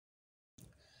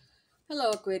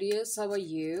Hello Aquarius, how are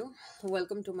you?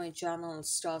 Welcome to my channel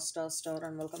Star,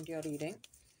 and welcome to your reading.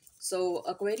 So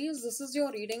Aquarius, this is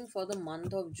your reading for the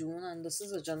month of June, and this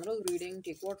is a general reading.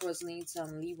 Take what resonates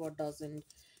and leave what doesn't.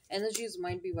 Energies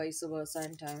might be vice versa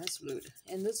and time is fluid.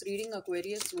 In this reading,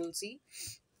 Aquarius will see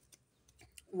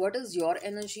what is your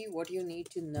energy, what you need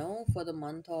to know for the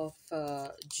month of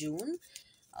June.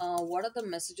 What are the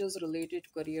messages related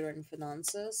to career and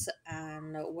finances,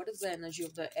 and what is the energy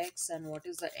of the ex, and what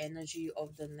is the energy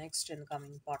of the next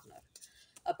incoming partner?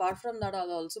 Apart from that, I'll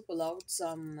also pull out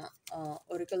some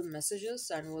oracle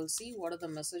messages, and we'll see what are the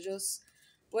messages,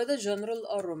 whether general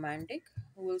or romantic.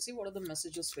 We'll see what are the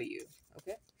messages for you.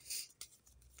 Okay,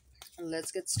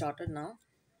 let's get started now.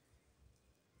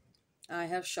 I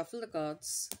have shuffled the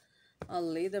cards. I'll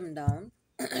lay them down.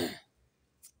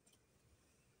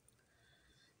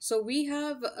 So we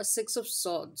have a Six of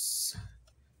Swords.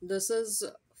 This is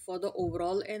for the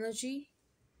overall energy.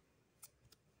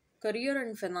 Career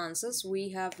and finances,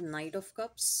 we have Knight of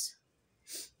Cups.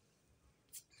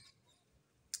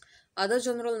 Other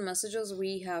general messages,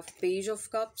 we have Page of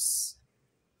Cups.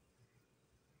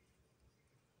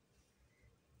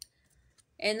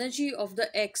 Energy of the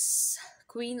Ex,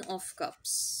 Queen of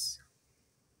Cups.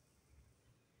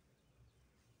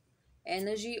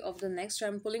 Energy of the next,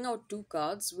 I'm pulling out two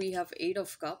cards. We have Eight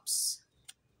of Cups.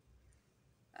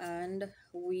 And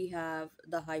we have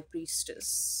the High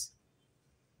Priestess.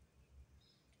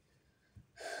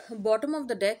 Bottom of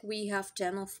the deck, we have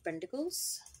Ten of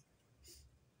Pentacles.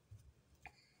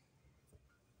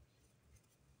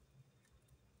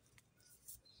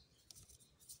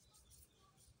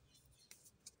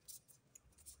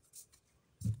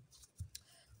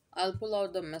 I'll pull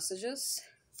out the messages.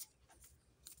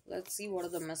 Let's see what are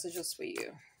the messages for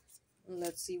you.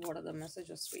 Let's see what are the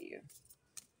messages for you.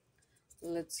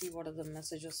 Let's see what are the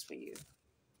messages for you.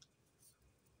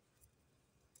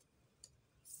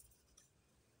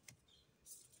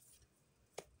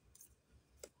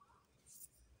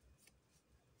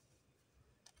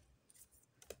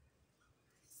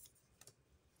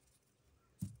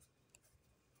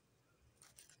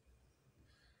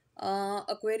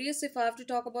 Aquarius, if I have to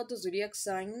talk about the zodiac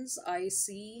signs, I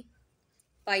see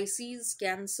Pisces,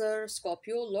 Cancer,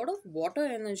 Scorpio, a lot of water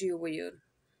energy over here.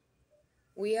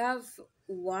 We have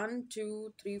one,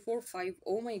 two, three, four, five.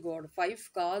 Oh my god, five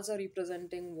cards are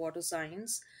representing water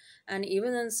signs, and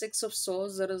even in Six of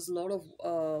Swords, there is a lot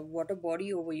of water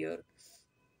body over here.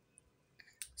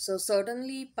 So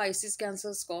certainly, Pisces,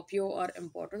 Cancer, Scorpio are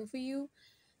important for you.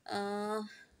 Uh,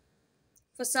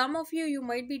 for some of you, you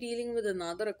might be dealing with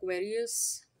another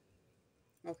Aquarius.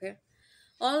 Okay.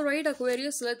 All right,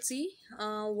 Aquarius, let's see.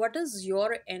 What is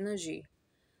your energy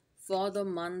for the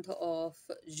month of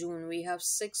June? We have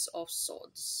Six of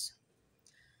Swords.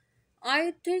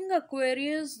 I think,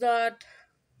 Aquarius, that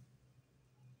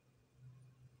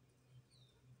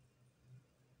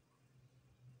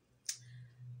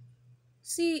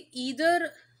see,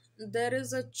 either there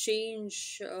is a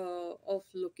change of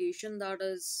location that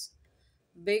is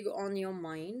big on your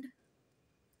mind,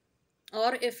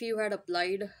 or if you had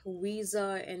applied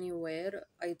visa anywhere,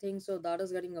 I think so that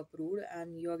is getting approved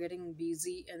and you're getting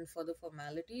busy in further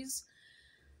formalities,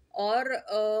 or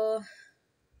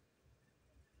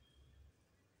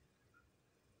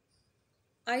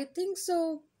I think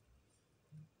so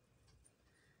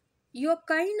you're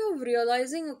kind of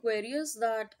realizing, Aquarius,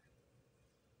 that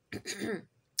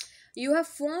you have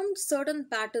formed certain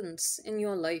patterns in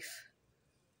your life.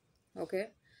 Okay,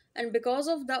 and because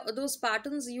of those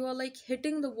patterns, you are like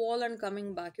hitting the wall and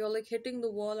coming back, you're like hitting the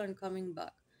wall and coming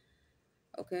back.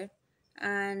 Okay,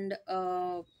 and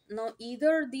now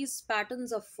either these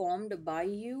patterns are formed by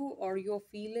you, or you're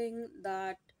feeling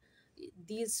that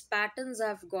these patterns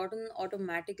have gotten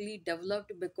automatically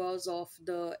developed because of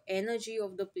the energy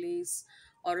of the place,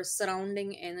 or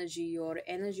surrounding energy, or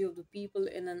energy of the people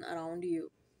in and around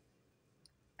you,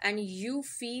 and you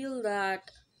feel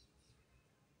that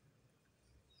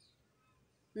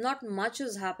not much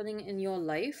is happening in your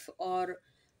life, or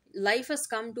life has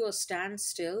come to a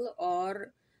standstill,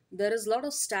 or there is a lot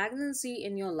of stagnancy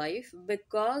in your life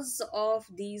because of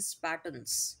these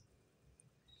patterns,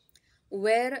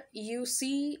 where you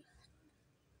see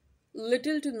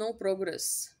little to no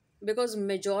progress, because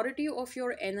majority of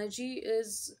your energy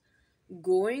is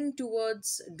going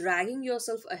towards dragging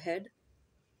yourself ahead,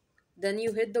 then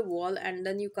you hit the wall and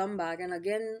then you come back, and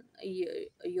again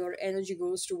your energy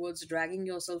goes towards dragging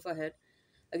yourself ahead,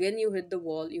 again you hit the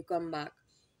wall, you come back.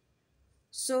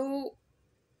 So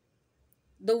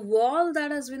the wall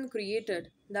that has been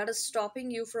created, that is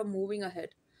stopping you from moving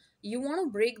ahead, you want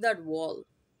to break that wall.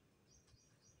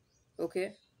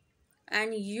 Okay,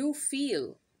 and you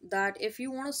feel that if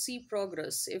you want to see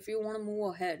progress, if you want to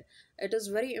move ahead, it is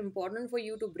very important for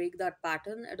you to break that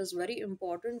pattern. It is very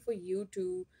important for you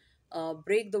to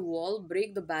break the wall,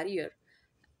 break the barrier,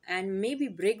 and maybe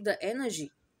break the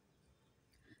energy.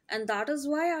 And that is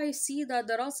why I see that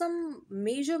there are some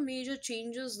major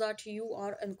changes that you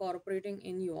are incorporating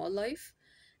in your life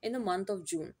in the month of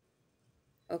June.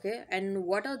 Okay, and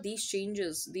what are these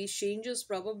changes? These changes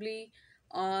probably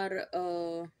are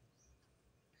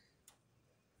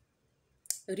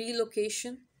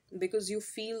relocation, because you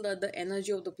feel that the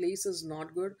energy of the place is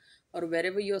not good, or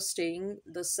wherever you're staying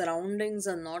the surroundings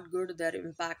are not good, they're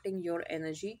impacting your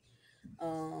energy.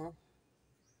 uh,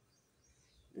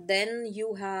 then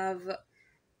you have,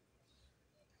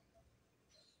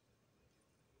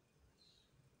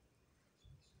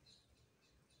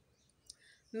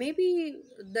 maybe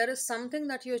there is something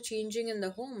that you're changing in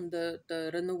the home,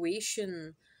 the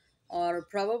renovation, or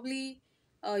probably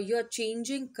you're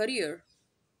changing career,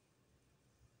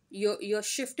 you're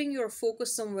shifting your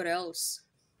focus somewhere else.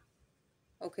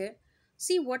 Okay,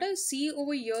 see, what I see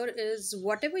over here is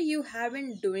whatever you have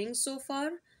been doing so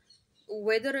far,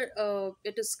 whether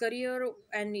it is career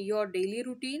and your daily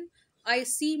routine, I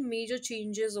see major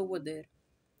changes over there.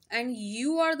 And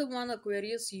you are the one,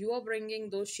 Aquarius, you are bringing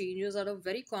those changes at a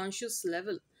very conscious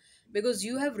level, because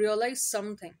you have realized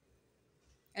something.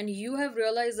 And you have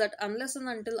realized that unless and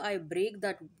until I break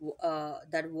that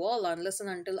wall, unless and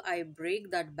until I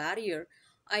break that barrier,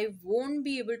 I won't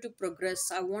be able to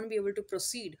progress, I won't be able to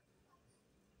proceed.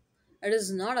 It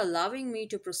is not allowing me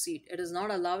to proceed. It is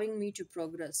not allowing me to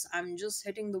progress. I'm just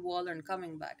hitting the wall and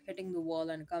coming back, hitting the wall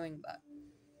and coming back.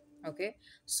 Okay.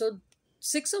 So,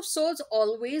 Six of Swords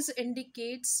always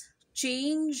indicates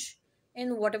change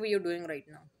in whatever you're doing right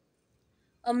now,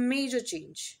 a major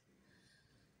change.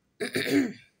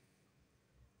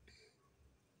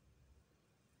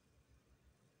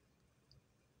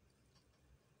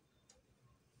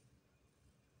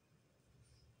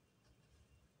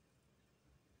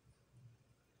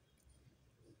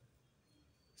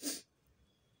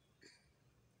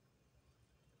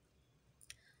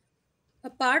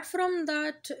 Apart from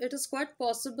that, it is quite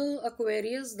possible,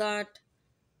 Aquarius, that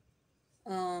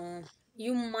uh,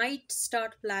 you might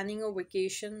start planning a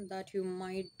vacation that you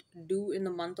might do in the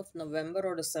month of November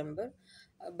or December.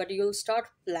 But you'll start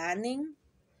planning,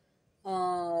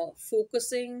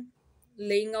 focusing,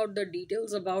 laying out the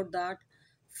details about that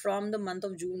from the month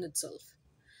of June itself.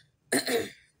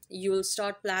 You will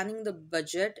start planning the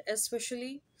budget,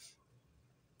 especially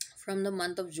from the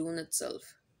month of June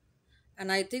itself.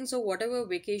 And I think so, whatever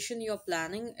vacation you're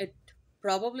planning, it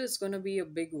probably is going to be a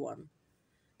big one.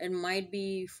 It might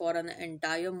be for an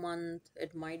entire month,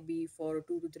 it might be for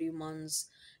 2 to 3 months,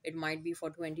 it might be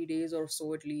for 20 days or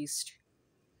so at least.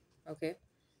 Okay.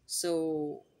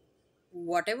 So,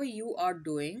 whatever you are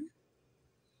doing,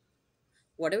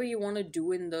 whatever you want to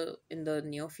do in the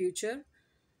near future,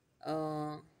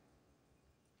 uh,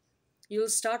 you'll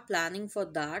start planning for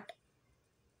that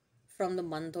from the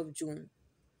month of June,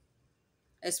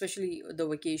 especially the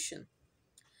vacation.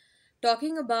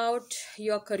 Talking about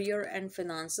your career and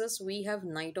finances, we have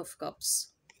Knight of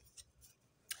Cups.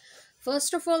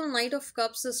 First of all, Knight of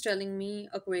Cups is telling me,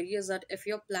 Aquarius, that if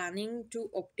you're planning to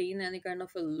obtain any kind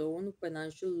of a loan,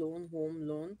 financial loan, home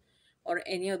loan, or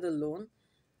any other loan,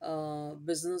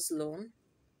 business loan,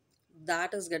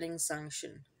 that is getting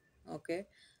sanctioned. Okay.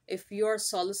 If you're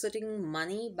soliciting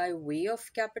money by way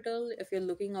of capital, if you're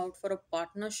looking out for a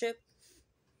partnership,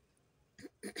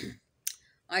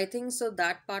 I think so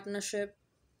that partnership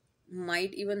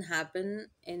might even happen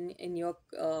in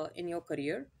your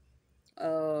career.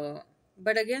 uh,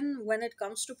 but again, when it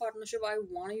comes to partnership, I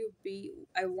want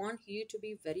you to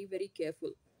be very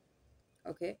careful.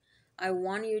 Okay. I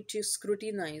want you to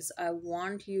scrutinize, I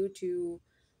want you to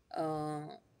uh,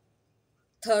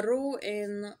 thorough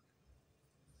in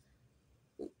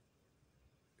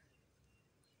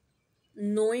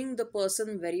knowing the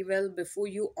person very well before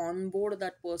you onboard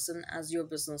that person as your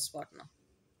business partner.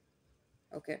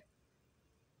 Okay.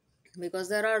 Because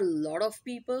there are a lot of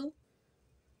people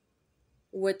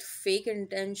with fake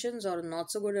intentions or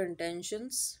not so good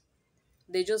intentions.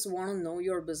 They just want to know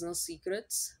your business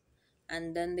secrets,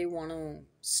 and then they want to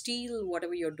steal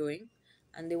whatever you're doing,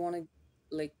 and they want to,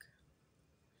 like,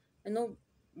 you know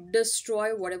destroy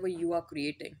whatever you are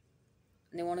creating.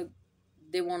 And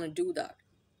they want to do that.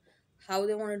 How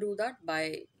they want to do that?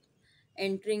 By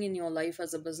entering in your life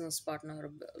as a business partner,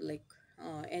 like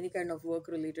any kind of work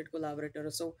related collaborator.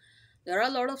 So there are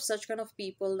a lot of such kind of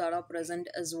people that are present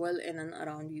as well in and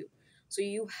around you. So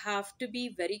you have to be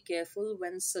very careful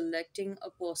when selecting a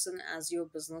person as your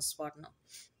business partner.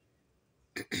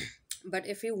 But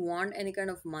if you want any kind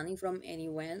of money from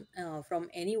anyone,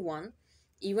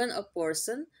 even a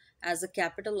person, as a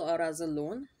capital or as a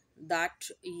loan, that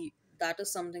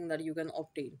is something that you can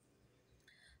obtain.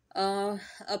 uh,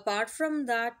 Apart from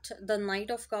that, the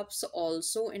Knight of Cups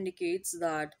also indicates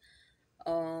that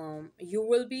you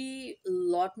will be a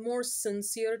lot more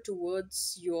sincere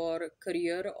towards your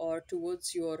career or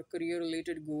towards your career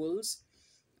related goals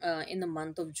in the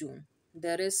month of June.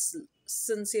 There is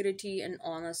sincerity and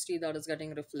honesty that is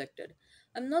getting reflected.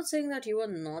 I'm not saying that you were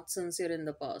not sincere in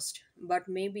the past, but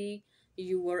maybe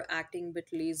you were acting a bit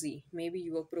lazy. Maybe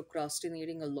you were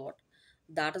procrastinating a lot.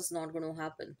 That is not going to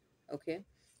happen. Okay.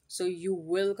 So you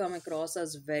will come across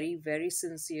as very, very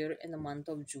sincere in the month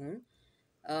of June.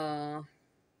 Uh,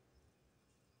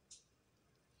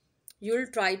 you'll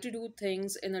try to do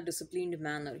things in a disciplined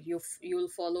manner. You'll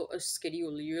follow a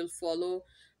schedule. You'll follow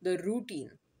the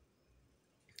routine.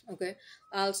 Okay.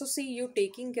 I also see you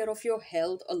taking care of your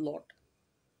health a lot.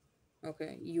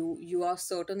 Okay. You are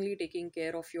certainly taking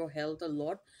care of your health a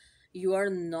lot. You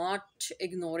are not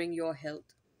ignoring your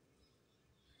health.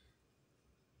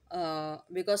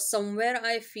 Because somewhere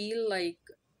I feel like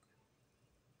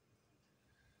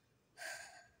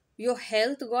your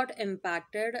health got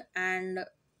impacted, and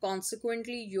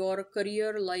consequently your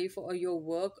career life or your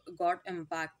work got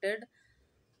impacted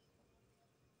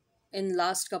in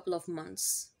last couple of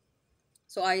months.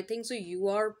 So I think so you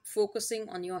are focusing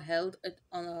on your health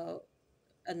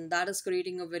and that is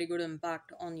creating a very good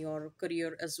impact on your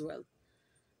career as well.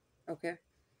 Okay.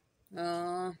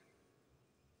 uh,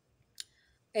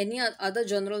 other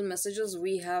general messages?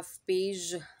 We have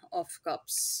Page of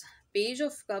Cups. Page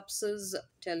of Cups is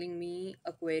telling me,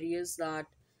 Aquarius, that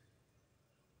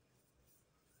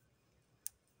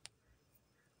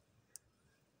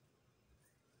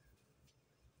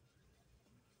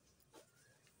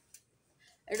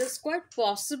it is quite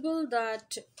possible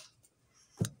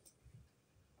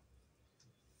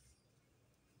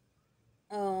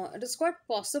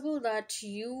that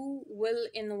you will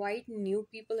invite new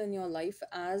people in your life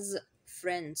as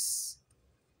friends.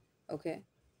 Okay.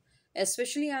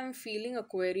 Especially I'm feeling,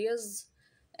 Aquarius,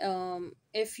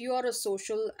 if you are a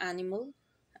social animal,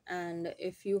 and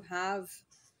if you have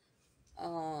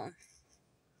uh,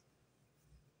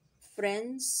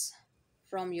 friends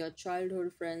from your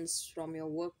childhood, friends from your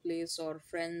workplace, or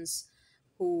friends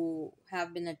who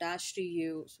have been attached to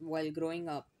you while growing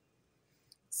up,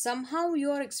 somehow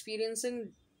you are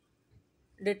experiencing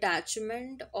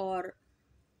detachment, or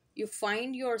you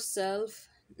find yourself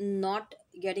not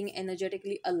getting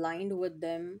energetically aligned with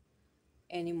them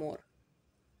anymore.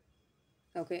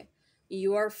 Okay.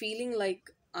 You are feeling like,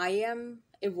 I am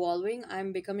evolving,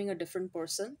 I'm becoming a different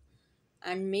person,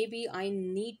 and maybe I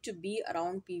need to be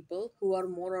around people who are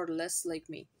more or less like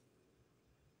me.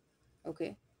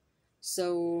 Okay.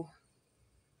 So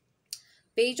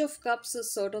Page of Cups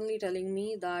is certainly telling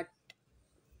me that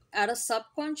at a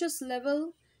subconscious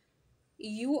level,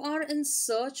 you are in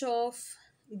search of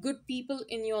good people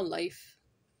in your life.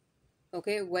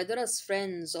 Okay, whether as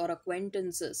friends or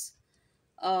acquaintances.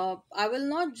 I will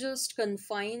not just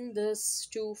confine this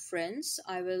to friends.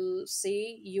 I will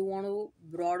say you want to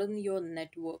broaden your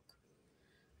network.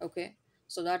 Okay.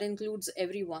 So that includes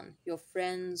everyone, your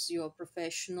friends, your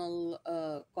professional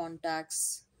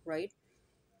contacts, right?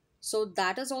 So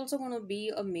that is also going to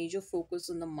be a major focus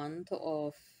in the month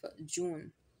of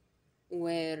June,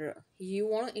 where you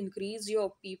want to increase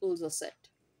your people's asset.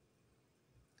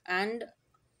 And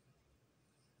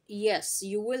yes,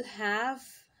 you will have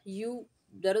you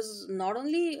there is not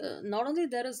only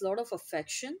there is a lot of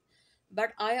affection,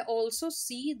 but I also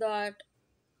see that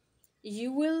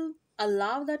you will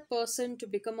allow that person to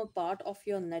become a part of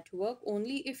your network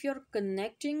only if you're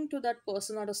connecting to that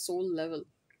person at a soul level.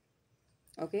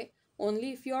 Okay.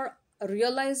 Only if you're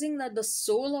realizing that the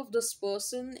soul of this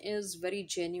person is very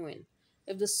genuine,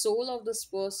 if the soul of this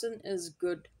person is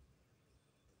good,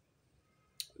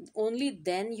 only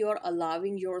then you're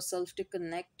allowing yourself to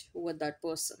connect with that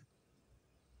person.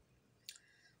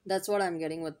 That's what I'm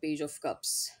getting with Page of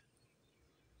Cups.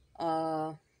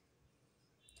 uh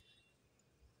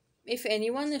if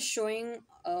anyone is showing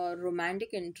a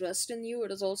romantic interest in you,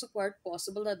 it is also quite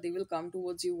possible that they will come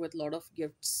towards you with a lot of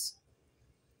gifts.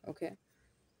 Okay.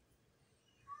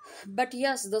 But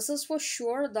yes, this is for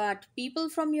sure that people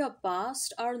from your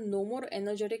past are no more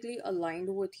energetically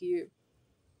aligned with you,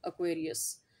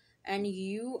 Aquarius. And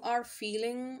you are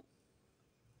feeling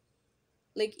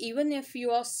like, even if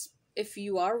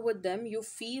you are with them, you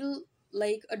feel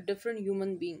like a different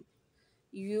human being.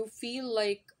 You feel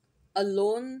like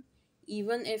alone,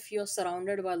 even if you're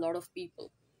surrounded by a lot of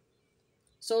people.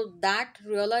 So that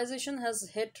realization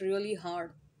has hit really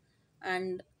hard.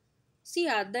 And see,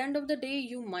 at the end of the day,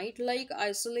 you might like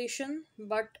isolation,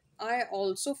 but I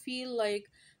also feel like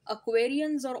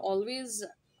Aquarians are always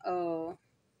uh,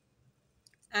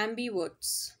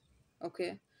 ambiverts.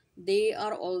 Okay, they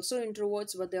are also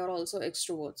introverts, but they are also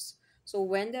extroverts. So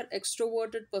when their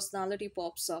extroverted personality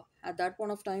pops up, at that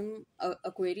point of time,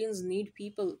 Aquarians need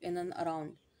people in and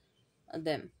around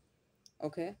them.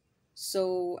 Okay,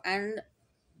 so and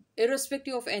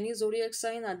irrespective of any zodiac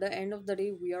sign, at the end of the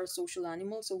day, we are social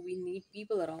animals, so we need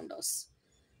people around us.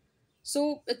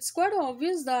 So it's quite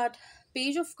obvious that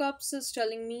Page of Cups is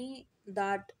telling me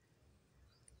that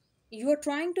you are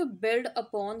trying to build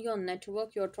upon your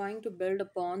network, you're trying to build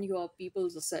upon your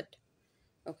people's asset.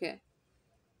 Okay,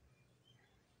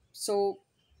 so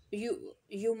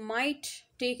you might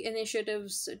take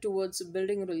initiatives towards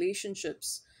building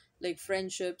relationships, like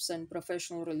friendships and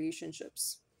professional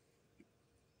relationships.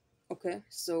 Okay,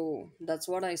 so that's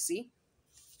what I see.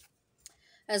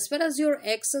 As far as your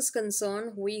ex is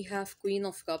concerned, we have Queen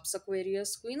of Cups,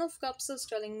 Aquarius. Queen of Cups is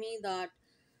telling me that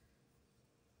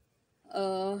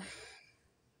uh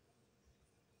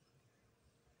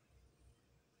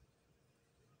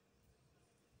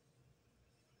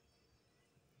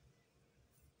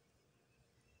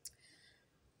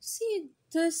see,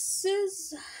 this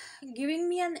is giving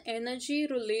me an energy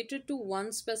related to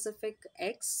one specific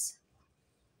ex,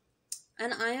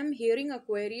 and I am hearing,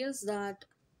 Aquarius, that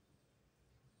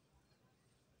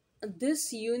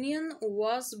this union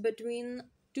was between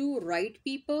two right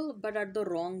people but at the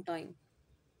wrong time.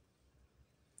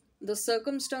 The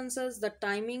circumstances, the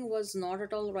timing was not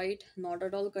at all right, not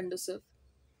at all conducive,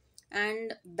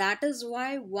 and that is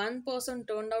why one person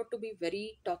turned out to be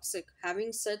very toxic.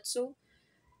 Having said so,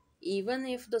 even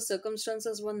if the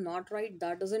circumstances were not right,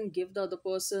 that doesn't give the other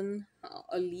person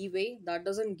a leeway, that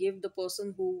doesn't give the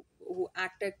person who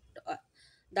acted uh,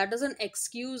 that doesn't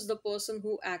excuse the person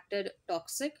who acted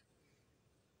toxic.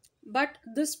 But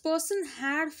this person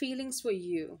had feelings for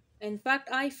you. In fact,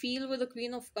 I feel with the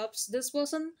Queen of Cups, this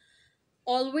person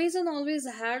always and always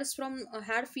had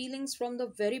feelings from the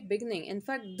very beginning. In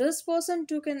fact, this person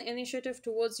took an initiative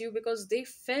towards you because they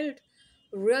felt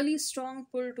really strong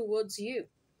pull towards you.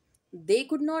 They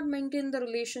could not maintain the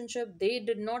relationship, they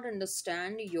did not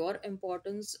understand your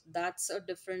importance. That's a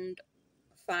different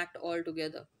fact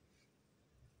altogether.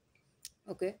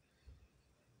 Okay,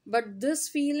 but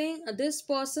this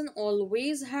person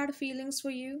always had feelings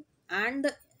for you, and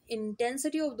the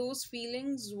intensity of those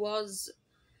feelings was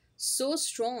so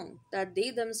strong that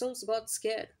they themselves got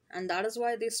scared, and that is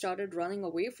why they started running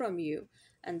away from you.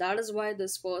 And that is why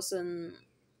this person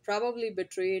probably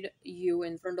betrayed you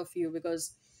in front of you,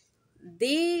 because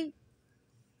they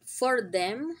for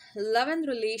them, love and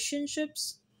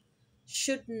relationships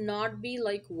should not be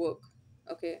like work.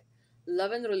 Okay,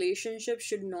 love and relationship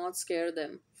should not scare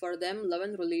them. For them, love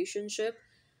and relationship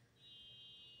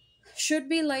should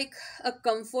be like a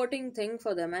comforting thing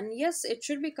for them. And yes, it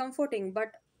should be comforting,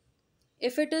 but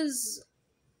if it is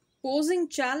posing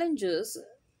challenges,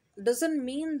 doesn't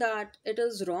mean that it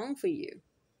is wrong for you.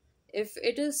 If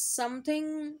it is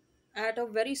something at a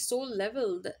very soul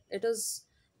level, it is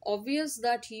obvious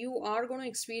that you are going to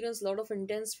experience a lot of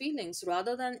intense feelings.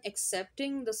 Rather than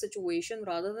accepting the situation,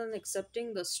 rather than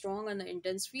accepting the strong and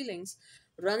intense feelings,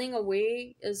 running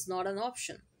away is not an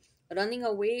option. Running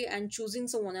away and choosing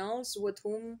someone else with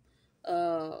whom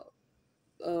uh,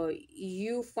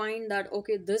 you find that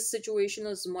okay, this situation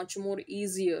is much more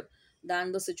easier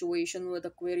than the situation with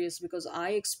Aquarius, because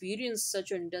I experienced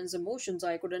such intense emotions,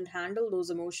 I couldn't handle those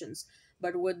emotions.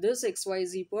 But with this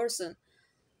XYZ person,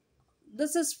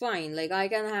 this is fine, like I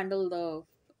can handle the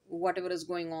whatever is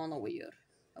going on over here.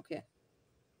 Okay,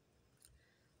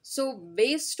 so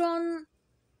based on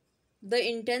the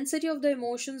intensity of the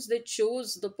emotions, they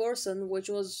chose the person which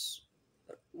was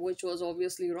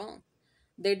obviously wrong.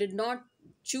 They did not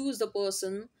choose the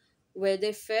person where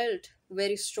they felt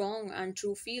very strong and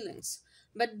true feelings.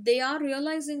 But they are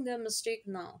realizing their mistake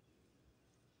now.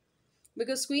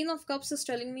 Because Queen of Cups is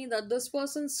telling me that this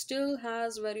person still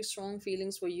has very strong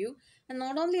feelings for you. And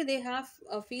not only they have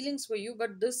feelings for you,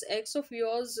 but this ex of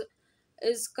yours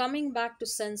is coming back to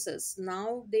senses.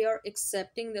 Now they are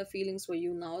accepting their feelings for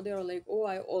you. Now they are like, oh,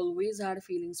 I always had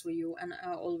feelings for you, and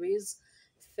I always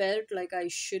felt like I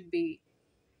should be,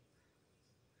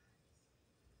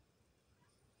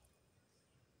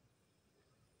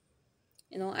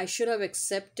 I should have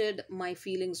accepted my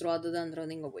feelings rather than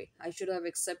running away. I should have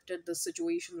accepted the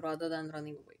situation rather than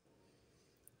running away.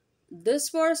 This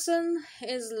person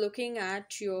is looking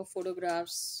at your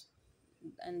photographs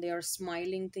and they are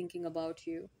smiling thinking about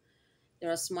you. They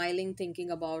are smiling,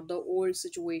 thinking about the old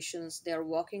situations. They are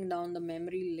walking down the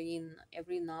memory lane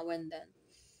every now and then.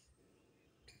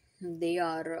 They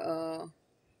are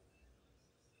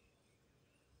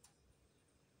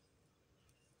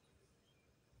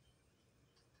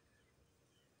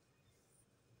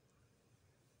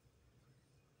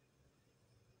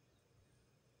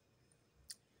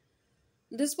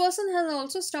this person has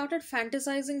also started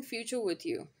fantasizing future with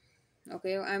you.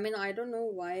 Okay, I mean, I don't know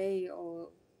why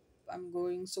I'm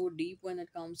going so deep when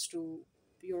it comes to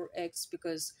your ex,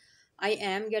 because I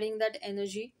am getting that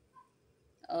energy.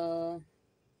 uh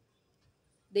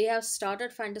they have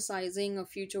started fantasizing a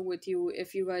future with you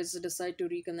if you guys decide to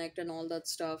reconnect and all that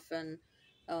stuff. And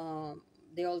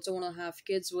they also want to have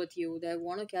kids with you. They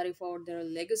want to carry forward their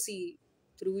legacy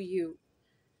through you.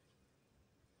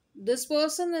 This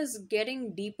person is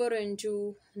getting deeper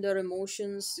into their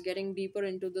emotions, getting deeper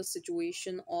into the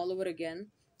situation all over again,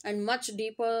 and much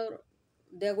deeper.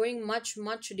 They're going much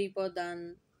deeper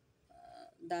than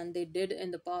they did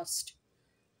in the past.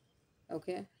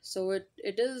 Okay, so it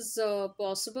is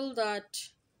possible that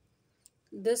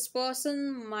this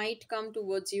person might come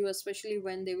towards you, especially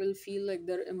when they will feel like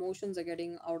their emotions are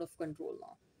getting out of control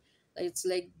now. It's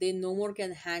like they no more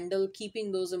can handle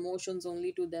keeping those emotions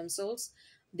only to themselves.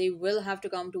 They will have to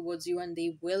come towards you and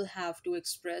they will have to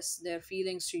express their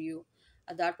feelings to you.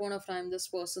 At that point of time, this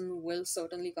person will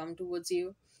certainly come towards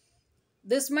you.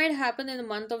 This might happen in the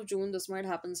month of June, this might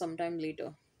happen sometime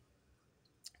later.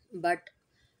 But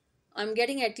I'm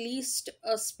getting at least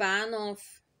a span of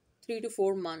 3 to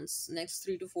 4 months, next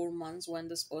 3 to 4 months, when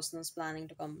this person is planning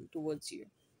to come towards you.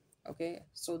 Okay,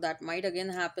 so that might again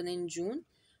happen in June,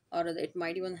 or it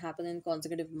might even happen in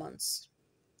consecutive months.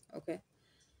 Okay,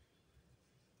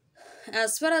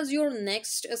 as far as your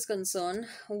next is concerned,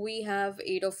 we have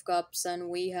Eight of Cups and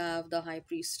we have the High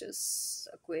Priestess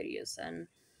Aquarius, and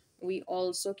we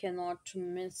also cannot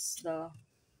miss the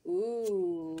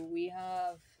we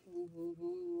have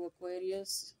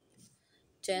Aquarius,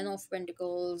 Ten of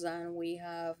Pentacles, and we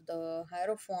have the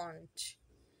Hierophant.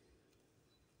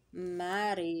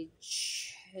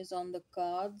 Marriage is on the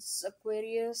cards,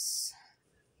 Aquarius.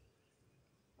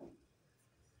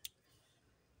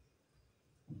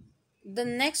 The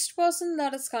next person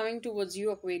that is coming towards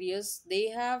you, Aquarius, they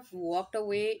have walked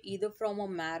away either from a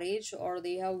marriage or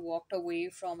they have walked away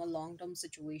from a long term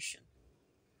situation.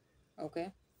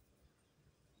 Okay.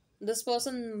 This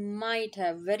person might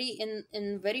have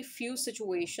in very few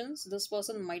situations, this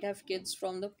person might have kids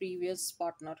from the previous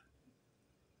partner.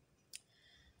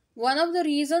 One of the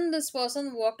reason this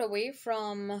person walked away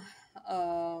from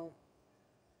uh,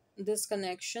 this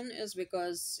connection is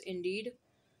because indeed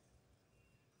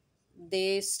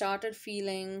they started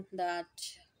feeling that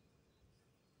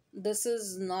this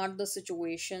is not the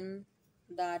situation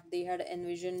that they had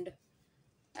envisioned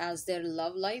as their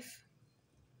love life.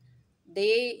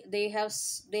 They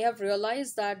have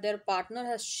realized that their partner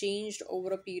has changed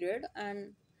over a period,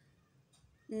 and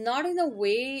not in a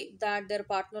way that their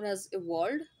partner has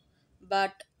evolved,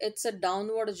 but it's a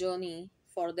downward journey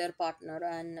for their partner,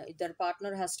 and their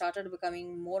partner has started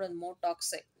becoming more and more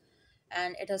toxic,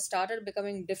 and it has started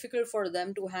becoming difficult for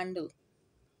them to handle.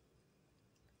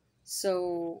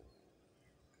 So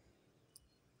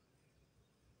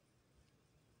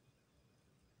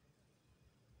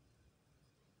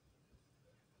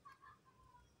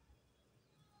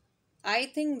I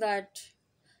think that,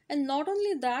 and not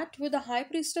only that, with the High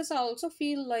Priestess, I also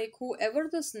feel like whoever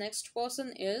this next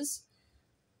person is,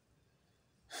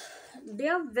 they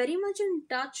are very much in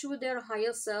touch with their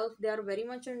higher self. They are very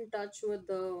much in touch with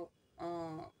the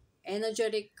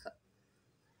energetic,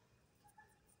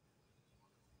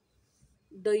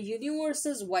 the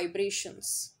universe's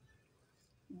vibrations.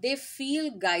 They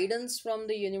feel guidance from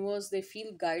the universe, they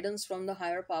feel guidance from the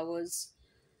higher powers,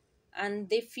 and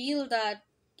they feel that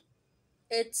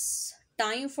it's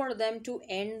time for them to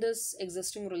end this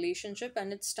existing relationship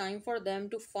and it's time for them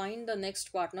to find the next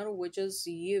partner, which is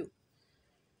you.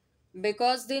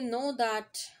 Because they know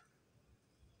that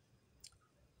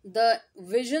the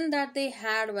vision that they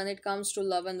had when it comes to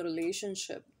love and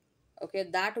relationship, okay,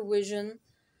 that vision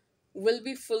will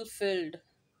be fulfilled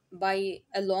by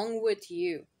along with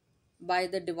you, by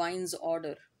the divine's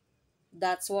order.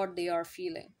 That's what they are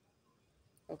feeling.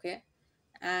 Okay,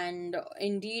 and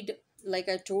indeed, like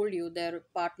I told you, their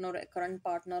partner, current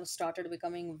partner, started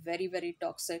becoming very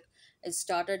toxic. It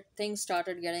started Things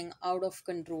started getting out of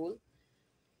control.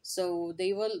 So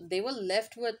they were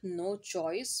left with no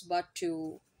choice but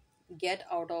to get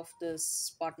out of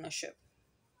this partnership.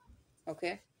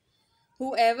 Okay,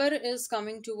 whoever is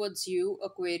coming towards you,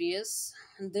 Aquarius,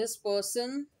 this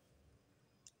person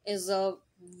is a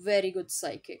Very good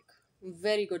psychic.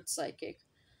 Very good psychic.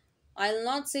 I'll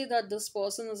not say that this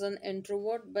person is an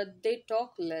introvert, but they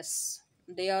talk less.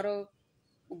 They are a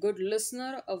good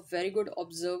listener, a very good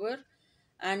observer,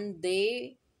 and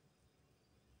they.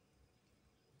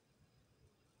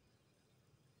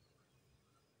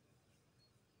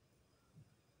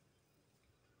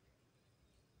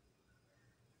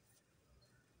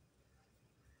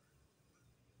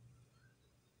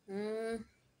 Mm,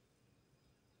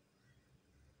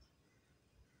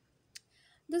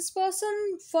 this person,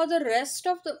 for the rest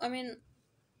of the, I mean,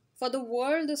 for the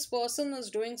world, this person is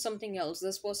doing something else.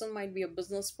 This person might be a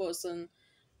business person.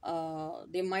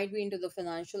 They might be into the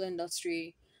financial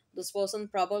industry. This person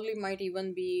probably might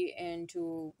even be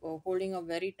into holding a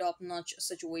very top notch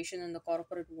situation in the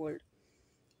corporate world.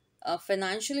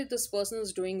 Financially, this person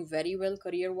is doing very well.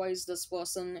 Career wise, this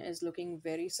person is looking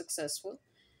very successful.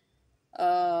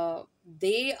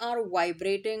 They are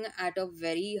vibrating at a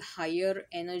very higher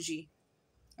energy.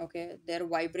 Okay, their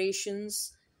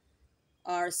vibrations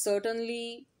are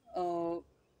certainly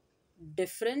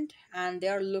different, and they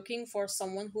are looking for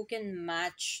someone who can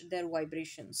match their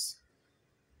vibrations.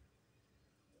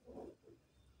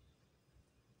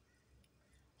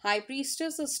 High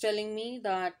priestess is telling me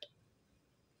that,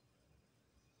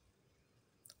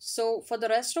 so for the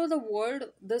rest of the world,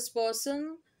 this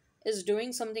person is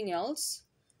doing something else,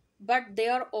 but they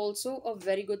are also a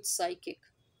very good psychic,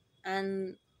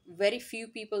 and very few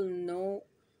people know,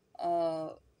 uh,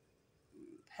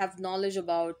 have knowledge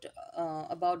about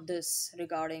this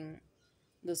regarding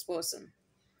this person.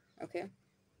 Okay,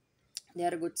 they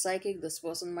are a good psychic. This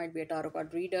person might be a tarot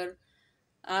card reader,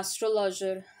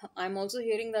 astrologer. I'm also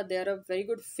hearing that they are a very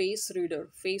good face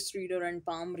reader and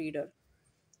palm reader.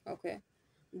 Okay,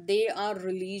 they are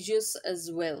religious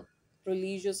as well,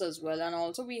 and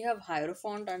also we have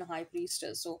hierophant and high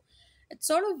priestess. So it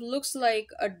sort of looks like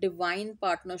a divine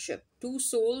partnership. Two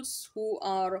souls who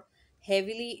are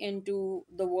heavily into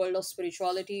the world of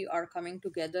spirituality are coming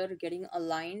together, getting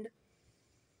aligned.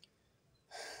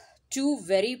 Two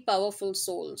very powerful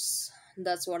souls.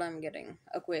 That's what I'm getting,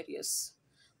 Aquarius.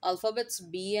 Alphabets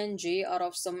B and J are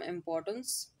of some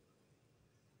importance.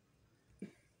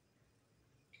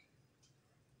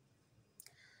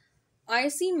 I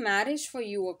see marriage for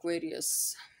you,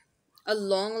 Aquarius. A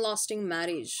long lasting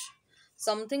marriage.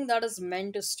 Something that is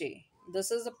meant to stay. This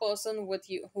is a person with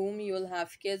you whom you will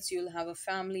have kids, you'll have a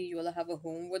family, you will have a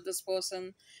home with this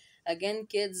person. Again,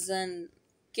 kids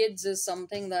is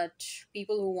something that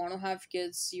people who want to have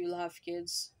kids, you'll have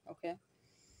kids. Okay.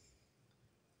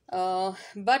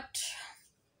 But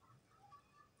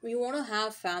you want to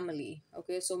have family.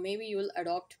 Okay, so maybe you will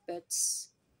adopt pets.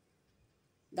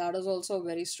 That is also a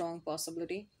very strong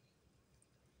possibility.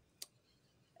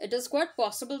 It is quite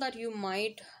possible that you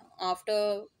might,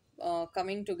 after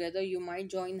coming together, you might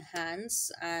join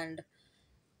hands and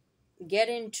get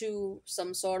into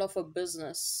some sort of a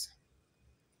business,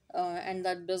 and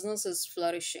that business is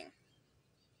flourishing.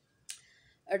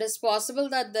 It is possible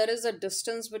that there is a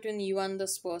distance between you and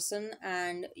this person,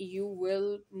 and you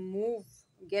will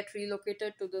get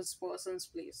relocated to this person's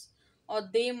place, or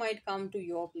they might come to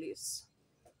your place.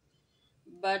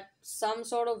 But some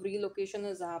sort of relocation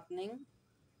is happening.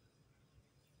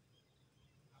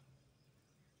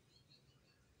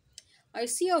 I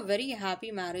see a very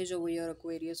happy marriage over here,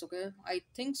 Aquarius. Okay, I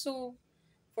think so.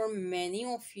 For many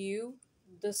of you,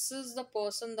 this is the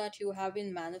person that you have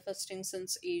been manifesting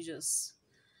since ages.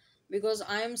 Because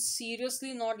I am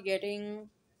seriously not getting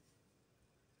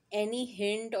any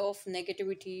hint of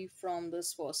negativity from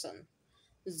this person.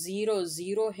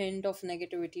 Zero hint of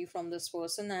negativity from this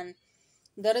person, and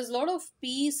there is a lot of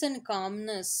peace and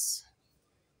calmness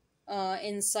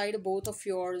inside both of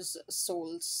yours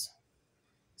souls.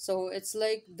 So it's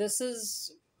like this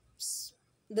is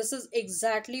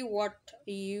exactly what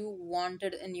you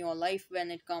wanted in your life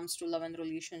when it comes to love and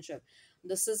relationship.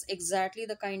 This is exactly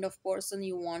the kind of person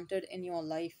you wanted in your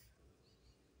life.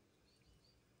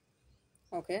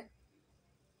 Okay,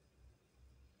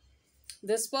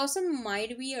 this person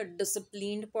might be a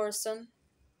disciplined person.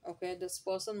 Okay, this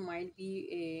person might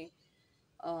be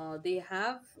they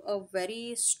have a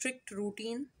very strict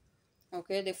routine.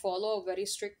 Okay, they follow a very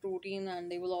strict routine, and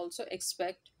they will also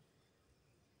expect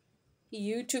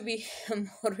you to be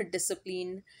more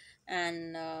disciplined,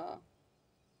 and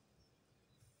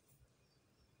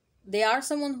they are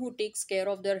someone who takes care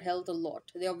of their health a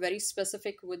lot. They are very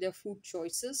specific with their food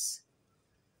choices.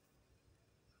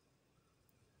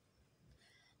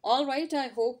 All right, I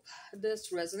hope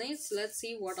this resonates. Let's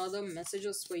see what other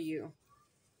messages for you.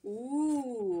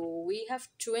 Ooh, we have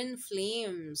twin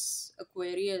flames,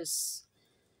 Aquarius.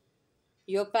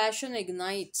 Your passion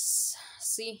ignites.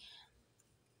 See,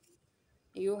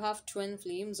 you have twin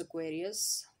flames,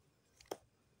 Aquarius.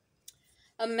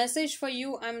 A message for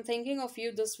you. I'm thinking of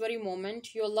you this very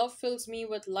moment. Your love fills me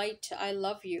with light. I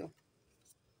love you.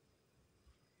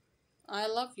 I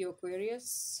love you,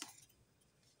 Aquarius.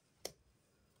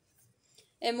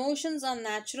 Emotions are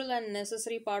natural and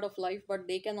necessary part of life, but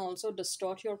they can also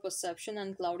distort your perception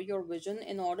and cloud your vision.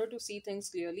 In order to see things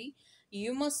clearly,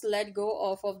 you must let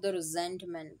go of the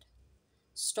resentment.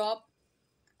 Stop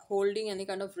holding any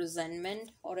kind of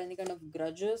resentment or any kind of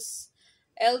grudges.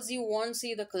 Else, you won't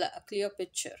see the clear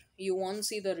picture. You won't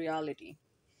see the reality.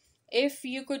 If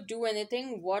you could do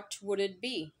anything, what would it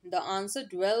be? The answer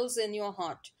dwells in your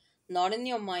heart, not in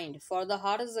your mind, for the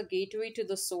heart is the gateway to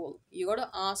the soul. You gotta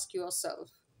ask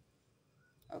yourself,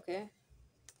 okay?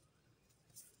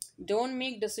 Don't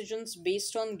make decisions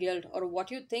based on guilt or what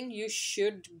you think you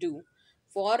should do,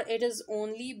 for it is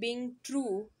only being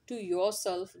true to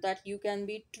yourself that you can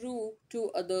be true to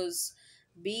others.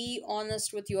 Be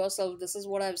honest with yourself. This is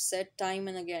what I've said time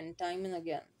and again, time and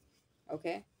again.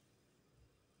 Okay?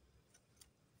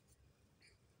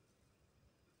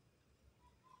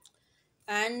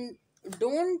 And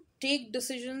don't take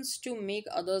decisions to make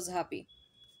others happy.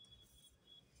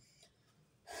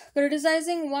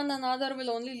 Criticizing one another will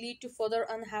only lead to further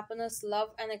unhappiness. Love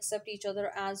and accept each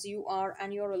other as you are,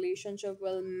 and your relationship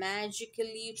will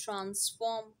magically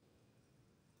transform.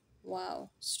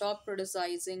 Wow. Stop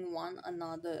criticizing one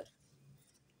another.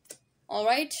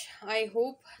 Alright, I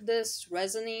hope this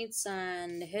resonates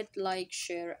and hit like,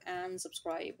 share, and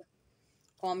subscribe.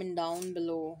 Comment down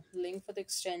below. Link for the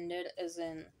extended is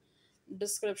in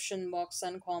description box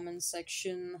and comment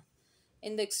section.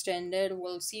 In the extended,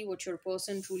 we'll see what your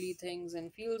person truly thinks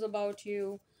and feels about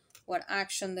you, what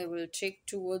action they will take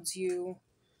towards you,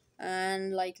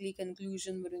 and likely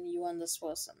conclusion between you and this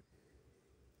person.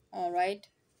 Alright,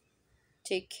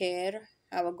 take care,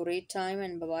 have a great time,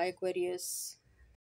 and bye bye, Aquarius.